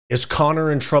Is Conor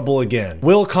in trouble again?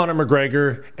 Will Conor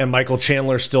McGregor and Michael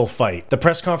Chandler still fight? The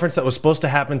press conference that was supposed to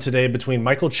happen today between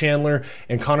Michael Chandler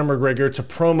and Conor McGregor to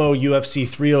promo UFC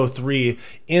 303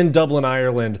 in Dublin,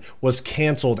 Ireland was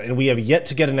canceled, and we have yet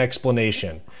to get an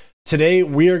explanation. Today,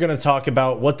 we are going to talk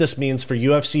about what this means for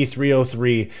UFC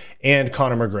 303 and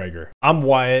Conor McGregor. I'm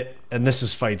Wyatt, and this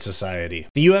is Fight Society.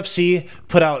 The UFC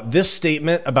put out this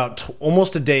statement about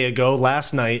almost a day ago,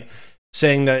 last night,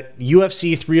 saying that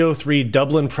UFC 303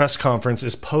 Dublin press conference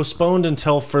is postponed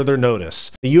until further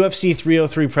notice. The UFC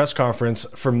 303 press conference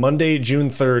for Monday, June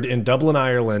 3rd in Dublin,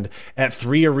 Ireland at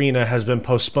 3 Arena has been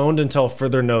postponed until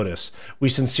further notice. We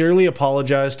sincerely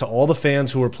apologize to all the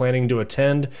fans who were planning to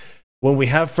attend. When we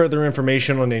have further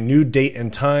information on a new date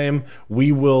and time,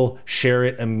 we will share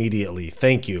it immediately.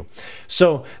 Thank you.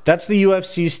 So that's the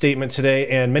UFC statement today,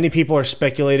 and many people are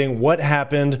speculating what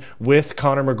happened with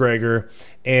Conor McGregor.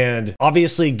 And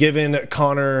obviously, given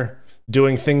Conor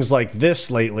doing things like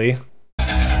this lately,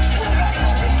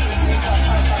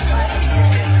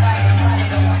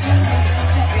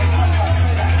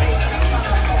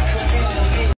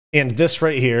 and this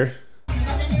right here,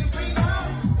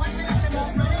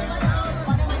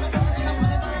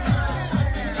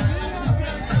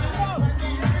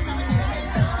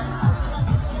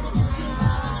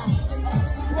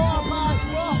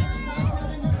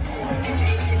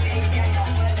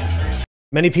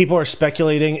 many people are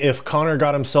speculating if Conor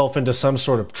got himself into some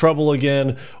sort of trouble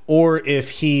again, or if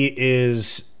he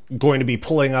is going to be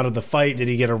pulling out of the fight. Did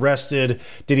he get arrested?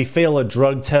 Did he fail a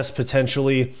drug test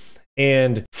potentially?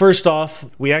 And first off,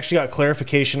 we actually got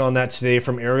clarification on that today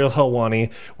from Ariel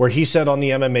Helwani, where he said on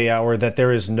the MMA Hour that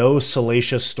there is no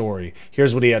Salacious story.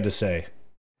 Here's what he had to say.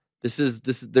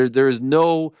 There is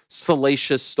no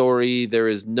Salacious story. There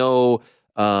is no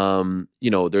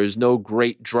there's no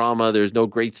great drama. There's no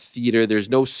great theater. There's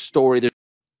no story.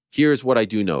 Here's what I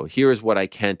do know. Here's what I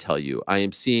can tell you. I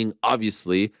am seeing,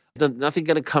 obviously, nothing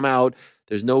going to come out.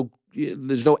 There's no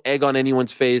egg on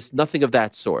anyone's face. Nothing of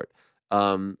that sort.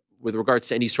 With regards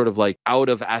to any sort of like out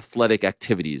of athletic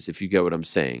activities, if you get what I'm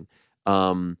saying.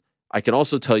 I can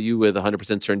also tell you with 100%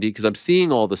 certainty, because I'm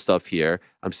seeing all the stuff here.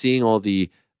 I'm seeing all the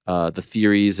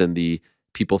theories and the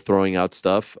people throwing out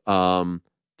stuff.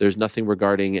 There's nothing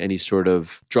regarding any sort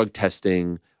of drug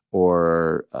testing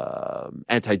or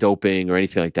anti-doping or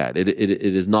anything like that. It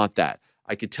is not that.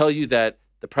 I could tell you that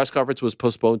the press conference was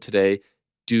postponed today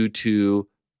due to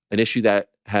an issue that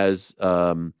has,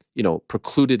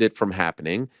 precluded it from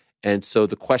happening. And so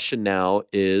the question now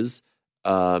is,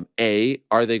 A,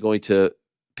 are they going to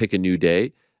pick a new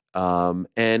day?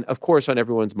 And of course, on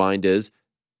everyone's mind is,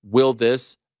 will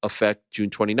this affect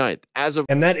June 29th?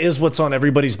 And that is what's on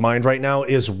everybody's mind right now,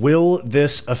 is will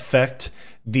this affect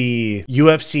the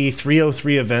UFC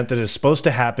 303 event that is supposed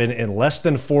to happen in less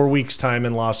than 4 weeks' time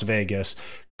in Las Vegas,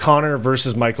 Conor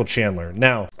versus Michael Chandler.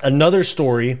 Now, another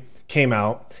story came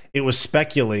out. It was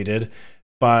speculated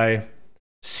by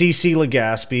CC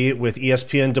Legaspi with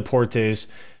ESPN Deportes,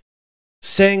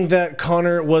 saying that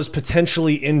Conor was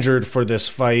potentially injured for this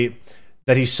fight,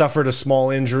 that he suffered a small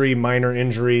injury, minor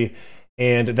injury,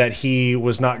 and that he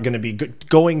was not going to be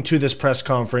going to this press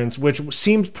conference, which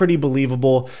seemed pretty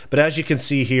believable. But as you can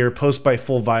see here, Post by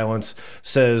Full Violence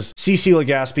says CC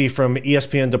Legaspi from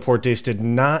ESPN Deportes did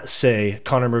not say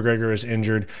Conor McGregor is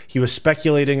injured. He was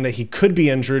speculating that he could be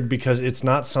injured because it's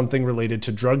not something related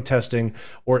to drug testing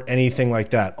or anything like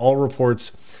that. All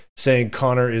reports saying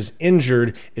Conor is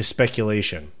injured is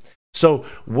speculation. So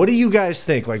what do you guys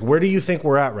think? Like, where do you think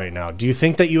we're at right now? Do you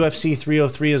think that UFC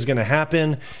 303 is going to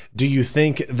happen? Do you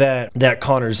think that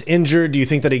Conor's injured? Do you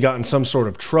think that he got in some sort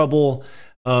of trouble?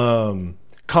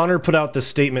 Conor put out this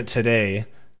statement today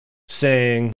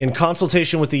saying, in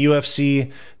consultation with the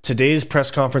UFC, today's press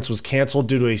conference was canceled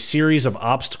due to a series of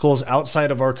obstacles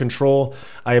outside of our control.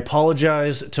 I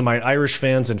apologize to my Irish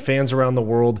fans and fans around the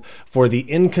world for the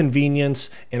inconvenience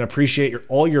and appreciate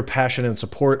all your passion and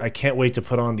support. I can't wait to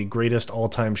put on the greatest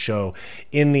all-time show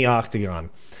in the Octagon.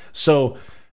 So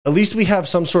at least we have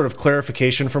some sort of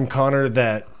clarification from Conor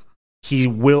that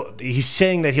he's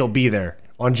saying that he'll be there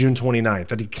on June 29th,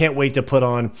 that he can't wait to put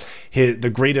on the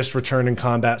greatest return in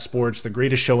combat sports, the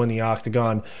greatest show in the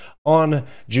Octagon on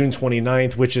June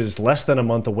 29th, which is less than a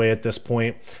month away at this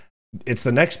point. It's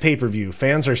the next pay-per-view.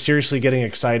 Fans are seriously getting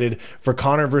excited for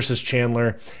Conor versus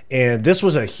Chandler, and this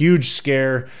was a huge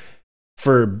scare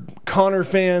for Conor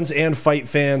fans and fight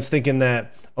fans, thinking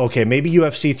that, okay, maybe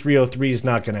UFC 303 is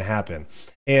not going to happen.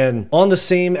 And on the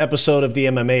same episode of the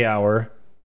MMA Hour,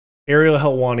 Ariel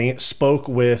Helwani spoke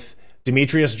with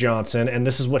Demetrious Johnson, and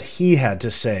this is what he had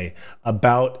to say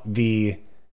about the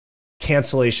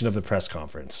cancellation of the press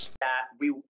conference. That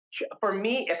we For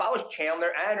me, if I was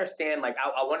Chandler, I understand. Like,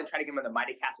 I want to try to get him on the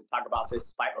Mighty Cast to talk about this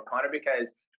fight with Conor, because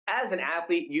as an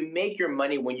athlete, you make your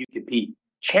money when you compete.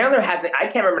 Chandler hasn't. I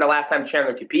can't remember the last time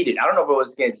Chandler competed. I don't know if it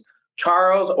was against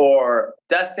Charles or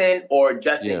Dustin or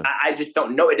Justin. Yeah. I just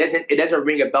don't know. It doesn't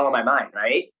ring a bell in my mind,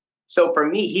 right? So for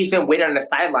me, he's been waiting on the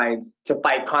sidelines to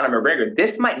fight Conor McGregor.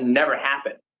 This might never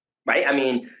happen, right? I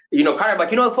mean, Conor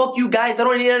like, fuck you guys. I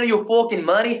don't need none of your fucking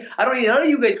money. I don't need none of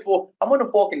you guys. I'm on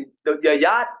the fucking the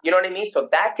yacht. You know what I mean? So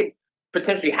that could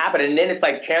potentially happen. And then it's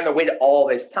like Chandler waited all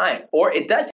this time, or it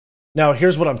does. Now,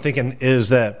 here's what I'm thinking is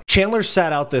that Chandler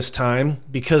sat out this time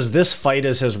because this fight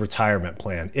is his retirement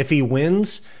plan. If he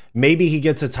wins, maybe he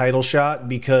gets a title shot,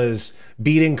 because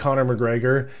beating Conor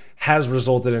McGregor has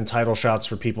resulted in title shots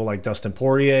for people like Dustin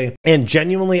Poirier. And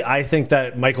genuinely, I think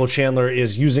that Michael Chandler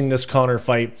is using this Conor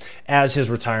fight as his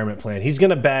retirement plan. He's going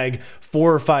to bag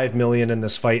 4 or 5 million in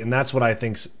this fight, and that's what I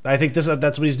think. That's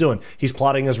what he's doing. He's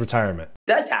plotting his retirement.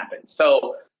 It does happen.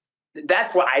 So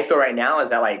that's what I feel right now, is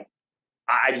that, like,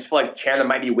 I just feel like Chandler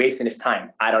might be wasting his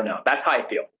time. I don't know. That's how I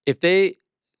feel. If they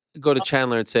go to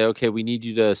Chandler and say, okay, we need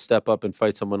you to step up and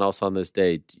fight someone else on this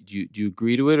day, do you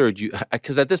agree to it? Or do you,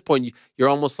 because at this point, you're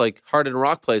almost like hard in a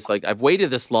rock place. Like, I've waited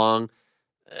this long.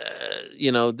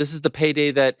 This is the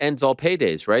payday that ends all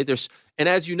paydays, right? And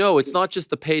as you know, it's not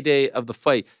just the payday of the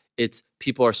fight. It's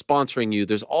people are sponsoring you.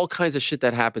 There's all kinds of shit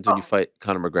that happens when you fight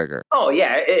Conor McGregor. Oh,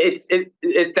 yeah. It's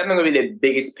definitely going to be the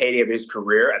biggest payday of his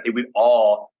career. I think we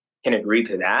all can agree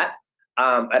to that.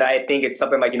 And I think it's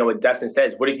something like, what Dustin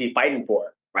says, what is he fighting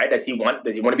for, right? Does he want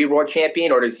to be world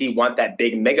champion, or does he want that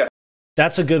big mega?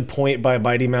 That's a good point by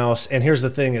Mighty Mouse. And here's the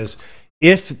thing is,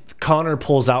 if Conor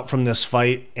pulls out from this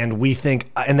fight and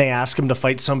they ask him to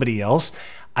fight somebody else,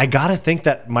 I got to think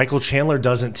that Michael Chandler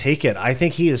doesn't take it. I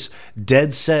think he is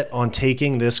dead set on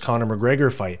taking this Conor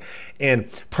McGregor fight. And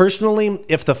personally,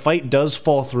 if the fight does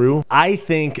fall through, I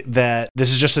think that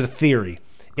this is just a theory.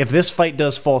 If this fight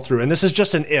does fall through, and this is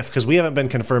just an if, because we haven't been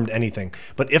confirmed anything,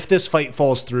 but if this fight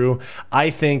falls through, I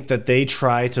think that they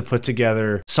try to put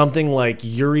together something like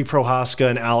Yuri Prohaska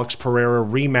and Alex Pereira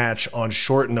rematch on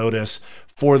short notice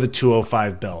for the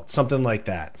 205 belt, something like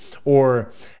that.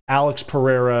 Or Alex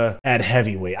Pereira at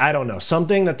heavyweight. I don't know.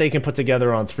 Something that they can put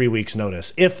together on 3 weeks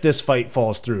notice if this fight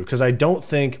falls through. Because I don't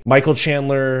think Michael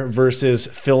Chandler versus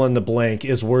fill in the blank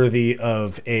is worthy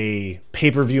of a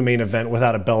pay-per-view main event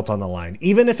without a belt on the line.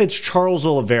 Even if it's Charles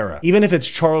Oliveira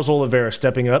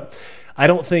stepping up, I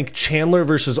don't think Chandler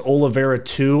versus Oliveira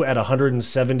 2 at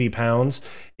 170 pounds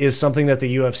is something that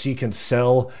the UFC can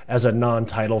sell as a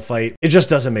non-title fight. It just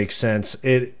doesn't make sense.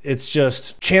 It's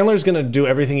just Chandler's going to do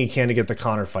everything he can to get the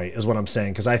Conor fight is what I'm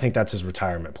saying, because I think that's his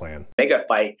retirement plan. Mega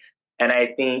fight. And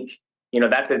I think,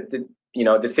 that's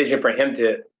a decision for him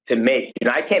to make.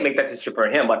 I can't make that decision for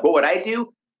him. Like, what would I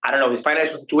do? I don't know, his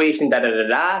financial situation,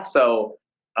 da-da-da-da. So,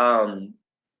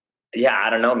 yeah, I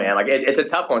don't know, man. Like, it's a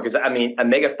tough one, because, I mean, a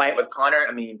mega fight with Conor,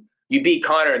 I mean, you beat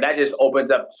Conor, that just opens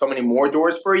up so many more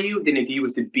doors for you than if he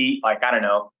was to beat, like, I don't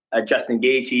know, Justin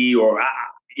Gaethje or,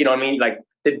 you know what I mean? Like,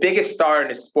 the biggest star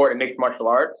in the sport in mixed martial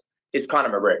arts is Conor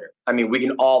McGregor. I mean, we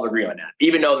can all agree on that.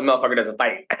 Even though the motherfucker doesn't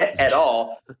fight at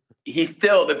all, he's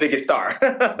still the biggest star.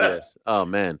 Yes. Oh,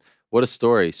 man. What a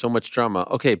story. So much drama.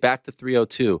 Okay, back to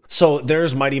 302. So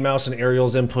there's Mighty Mouse and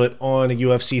Ariel's input on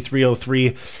UFC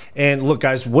 303. And look,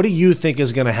 guys, what do you think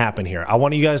is going to happen here? I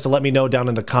want you guys to let me know down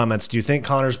in the comments. Do you think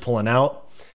Conor's pulling out?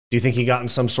 Do you think he got in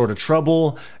some sort of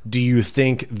trouble? Do you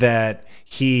think that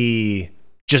he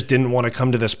just didn't want to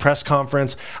come to this press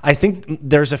conference? I think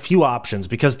there's a few options,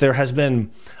 because there has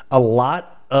been a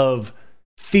lot of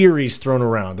theories thrown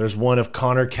around. There's one of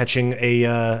Conor catching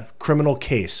a criminal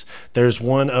case. There's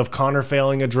one of Conor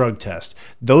failing a drug test.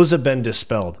 Those have been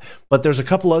dispelled. But there's a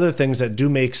couple other things that do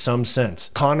make some sense.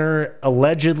 Conor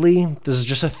allegedly, this is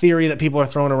just a theory that people are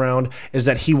throwing around, is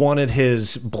that he wanted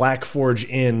his Black Forge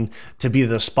Inn to be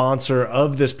the sponsor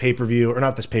of this pay-per-view, or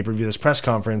not this pay-per-view, this press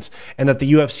conference, and that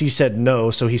the UFC said no,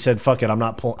 so he said, fuck it, I'm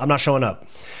not showing up.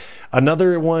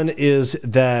 Another one is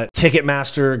that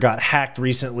Ticketmaster got hacked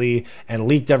recently and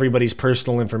leaked everybody's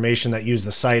personal information that used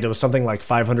the site. It was something like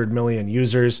 500 million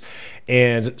users.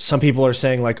 And some people are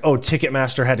saying like, oh,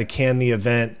 Ticketmaster had to can the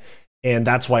event, and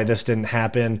that's why this didn't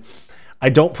happen. I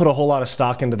don't put a whole lot of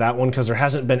stock into that one, because there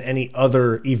hasn't been any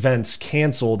other events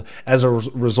canceled as a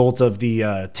result of the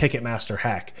Ticketmaster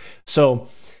hack. So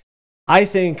I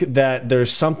think that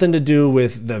there's something to do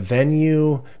with the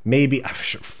venue, maybe,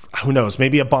 who knows,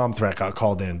 maybe a bomb threat got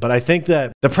called in. But I think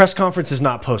that the press conference is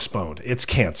not postponed. It's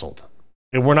canceled.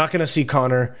 And we're not going to see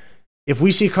Conor. If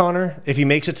we see Conor, if he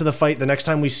makes it to the fight, the next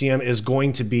time we see him is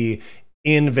going to be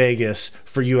in Vegas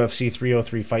for UFC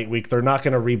 303 fight week. They're not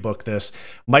going to rebook this.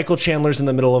 Michael Chandler's in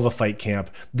the middle of a fight camp.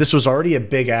 This was already a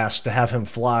big ask to have him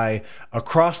fly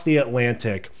across the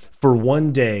Atlantic for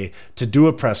one day to do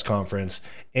a press conference.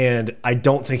 And I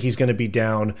don't think he's going to be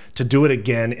down to do it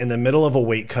again in the middle of a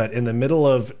weight cut, in the middle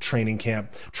of training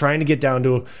camp, trying to get down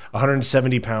to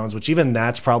 170 pounds, which even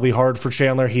that's probably hard for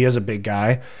Chandler. He is a big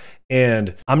guy.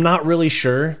 And I'm not really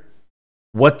sure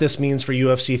what this means for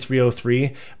UFC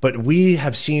 303, but we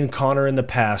have seen Conor in the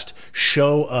past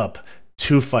show up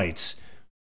to fights.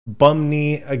 Bum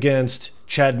knee against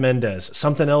Chad Mendes,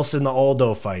 something else in the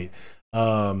Aldo fight.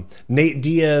 Nate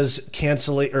Diaz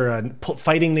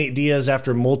fighting Nate Diaz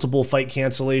after multiple fight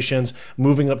cancellations,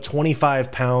 moving up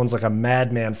 25 pounds like a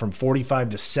madman from 45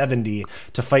 to 70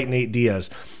 to fight Nate Diaz,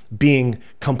 being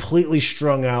completely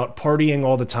strung out, partying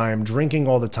all the time, drinking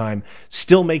all the time,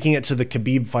 still making it to the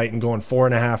Khabib fight and going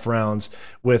 4.5 rounds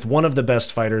with one of the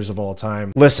best fighters of all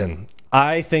time. Listen,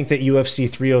 I think that UFC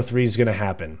 303 is going to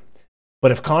happen,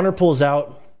 but if Conor pulls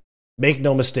out, make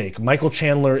no mistake, Michael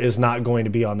Chandler is not going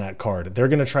to be on that card. They're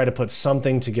going to try to put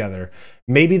something together.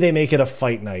 Maybe they make it a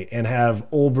fight night and have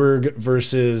Olberg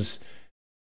versus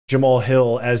Jamal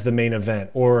Hill as the main event,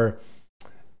 or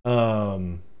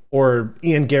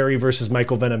Ian Gary versus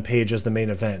Michael Venom Page as the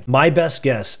main event. My best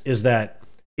guess is that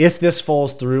if this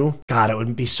falls through, God, it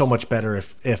would be so much better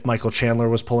if Michael Chandler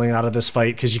was pulling out of this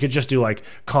fight, because you could just do like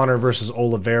Conor versus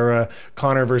Oliveira,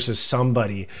 Conor versus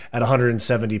somebody at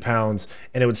 170 pounds,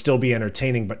 and it would still be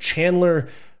entertaining. But Chandler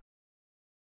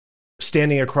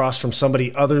standing across from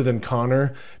somebody other than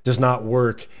Conor does not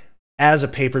work as a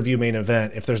pay-per-view main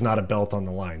event if there's not a belt on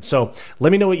the line. So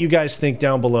let me know what you guys think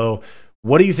down below.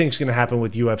 What do you think is going to happen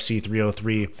with UFC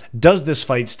 303? Does this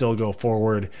fight still go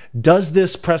forward? Does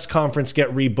this press conference get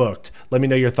rebooked? Let me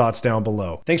know your thoughts down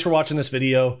below. Thanks for watching this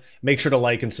video. Make sure to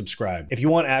like and subscribe. If you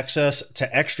want access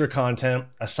to extra content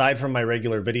aside from my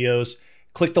regular videos,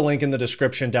 click the link in the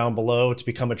description down below to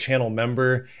become a channel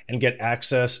member and get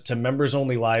access to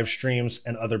members-only live streams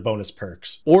and other bonus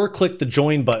perks. Or click the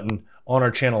join button on our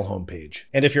channel homepage.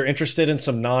 And if you're interested in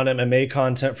some non-MMA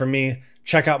content from me,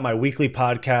 check out my weekly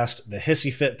podcast, the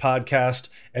Hissyfit podcast,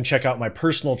 and check out my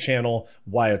personal channel,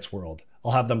 Wyatt's World.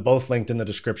 I'll have them both linked in the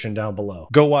description down below.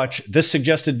 Go watch this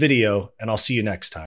suggested video, and I'll see you next time.